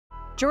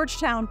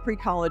Georgetown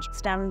pre-college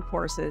STEM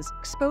courses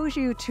expose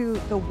you to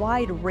the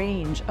wide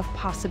range of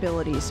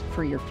possibilities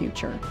for your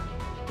future.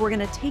 We're going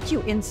to take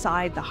you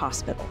inside the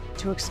hospital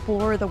to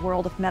explore the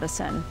world of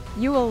medicine.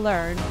 You will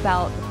learn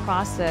about the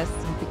process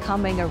of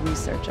becoming a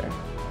researcher.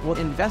 We'll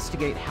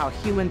investigate how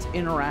humans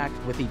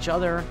interact with each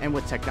other and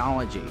with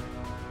technology.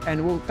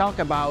 And we'll talk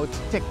about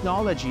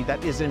technology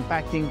that is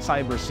impacting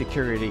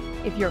cybersecurity.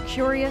 If you're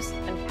curious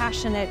and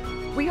passionate,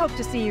 we hope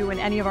to see you in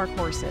any of our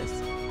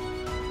courses.